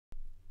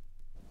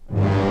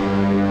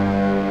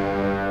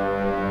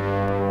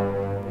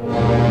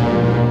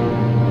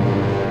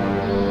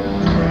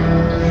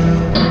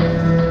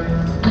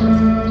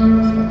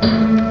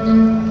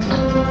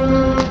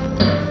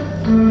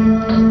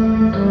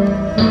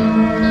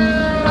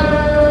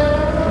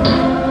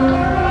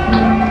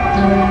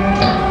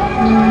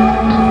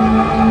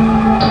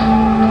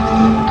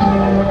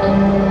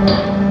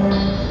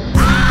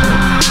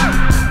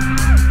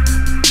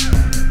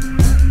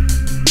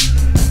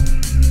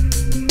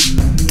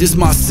This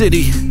my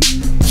city,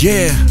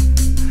 yeah.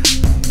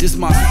 This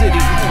my city,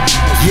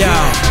 yeah.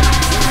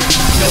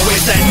 Yo,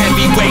 it's that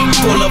heavyweight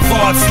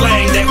boulevard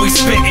slang that we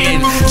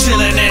spittin'.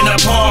 Chillin' in the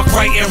park,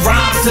 writing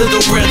rhymes to the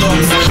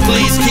rhythms.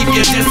 Please keep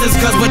your distance,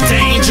 cause we're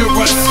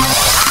dangerous.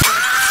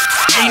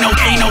 Ain't no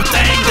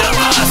thing to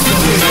us. Yo,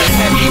 it's that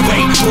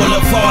heavyweight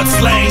boulevard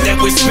slang that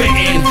we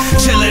spittin'.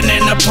 Chillin'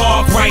 in the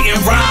park,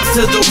 writing rhymes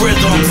to the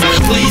rhythms.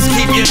 Please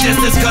keep your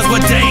distance, cause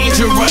we're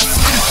dangerous.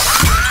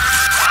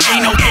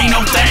 Ain't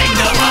no thing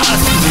to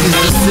us. This is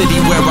the city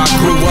where I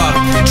grew up,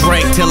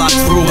 drank till I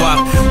threw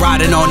up,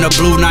 riding on the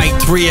blue night,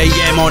 3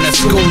 AM on a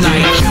school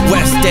night.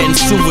 West End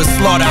sewer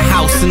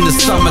slaughterhouse in the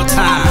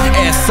summertime.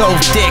 Ass so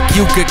thick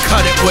you could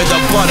cut it with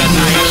a butter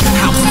knife.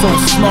 House so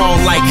small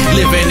like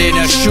living in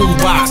a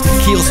shoebox.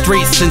 Kiel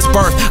Street since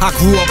birth, I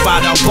grew up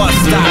by the bus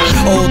stop.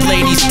 Old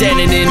lady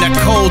standing in the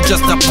cold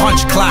just to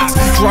punch clocks.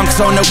 Drunks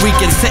on the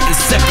weekend sitting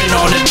sipping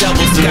on a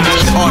double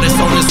scotch.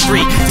 Artists on the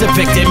street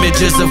depict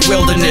images of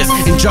wilderness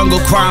and jungle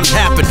crimes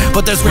happen,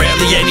 but there's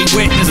rarely any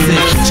witnesses.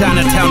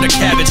 Chinatown to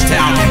Cabbage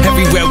Town,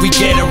 everywhere we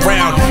get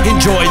around.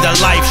 Enjoy the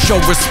life,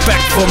 show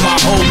respect for my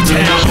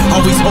hometown.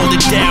 Always hold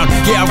it down,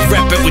 yeah, I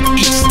rep it with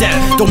each step.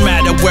 Don't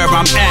matter where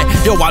I'm at,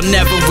 yo, I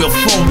never will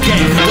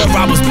forget where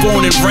I was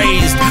born and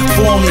raised,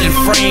 formed and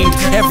framed.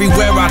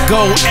 Everywhere I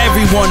go,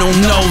 everyone will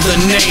know the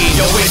name.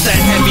 Yo, it's that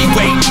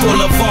heavyweight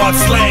boulevard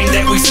slang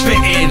that we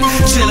spittin'.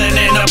 Chillin'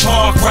 in the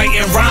park,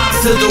 writing rhymes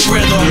to the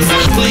rhythms.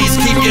 Please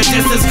keep your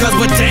distance, cause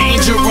we're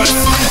dangerous.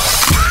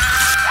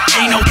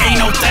 Ain't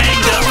no thing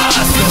to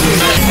us. So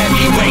it's the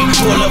heavyweight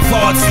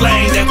boulevard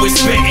slang that we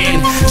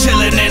spittin'.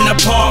 Chillin' in the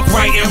park,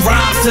 writing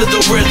rhymes to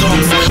the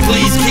rhythms.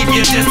 Please keep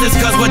your distance,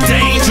 cause we're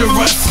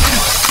dangerous.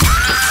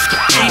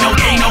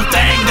 Ain't no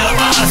thing to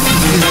us.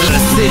 This is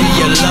the city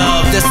you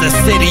love, this the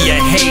city you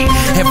hate.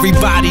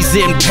 Everybody's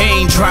in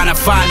pain, trying to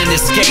find an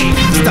escape.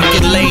 Stuck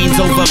in lanes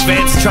over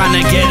vents, trying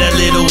to get a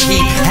little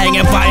heat.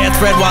 Hanging by a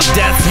thread while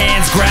death's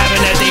hands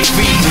grabbing at their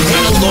feet.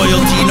 Ain't no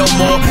loyalty no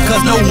more,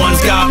 cause no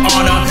one's got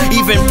honor.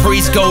 Even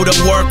priests go to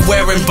work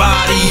wearing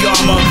body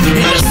armor.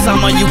 In the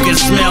summer you can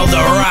smell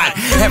the rot.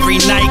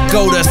 Every night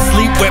go to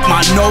sleep with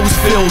my nose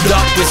filled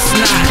up with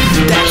snot.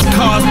 That's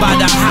caused by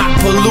the hot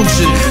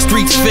pollution.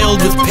 Streets filled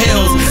with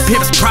pills,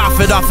 pimps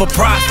profit off of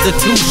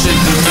prostitution.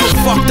 So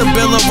fuck the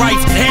Bill of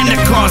Rights and the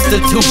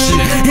Constitution.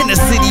 In the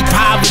city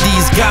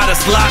poverty's got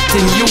us locked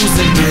and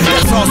using.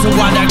 That's also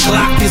why that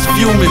Glock is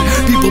fuming.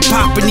 People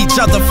popping each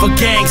other for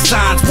gang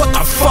signs. What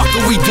the fuck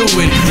are we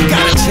doing?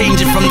 Gotta change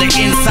it from the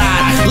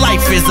inside.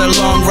 Life is a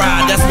long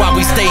ride, that's why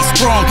we stay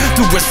strong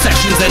through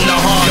recessions and the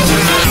hard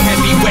times.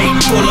 Heavyweight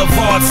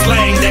boulevard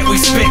slang that we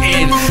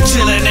spittin'.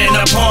 Chillin' in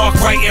the park,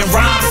 writing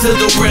rhymes to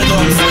the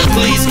rhythms.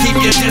 Please keep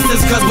your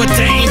distance, cause we're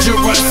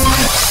dangerous.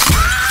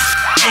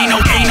 Ain't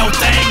no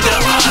thing to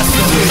us.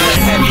 So it's the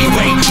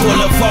heavyweight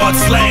boulevard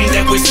slang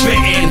that we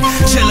spittin'.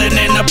 Chillin'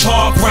 in the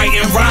park,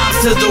 writing rhymes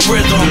to the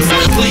rhythms.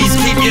 Please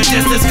keep your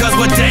distance, cause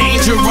we're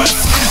dangerous.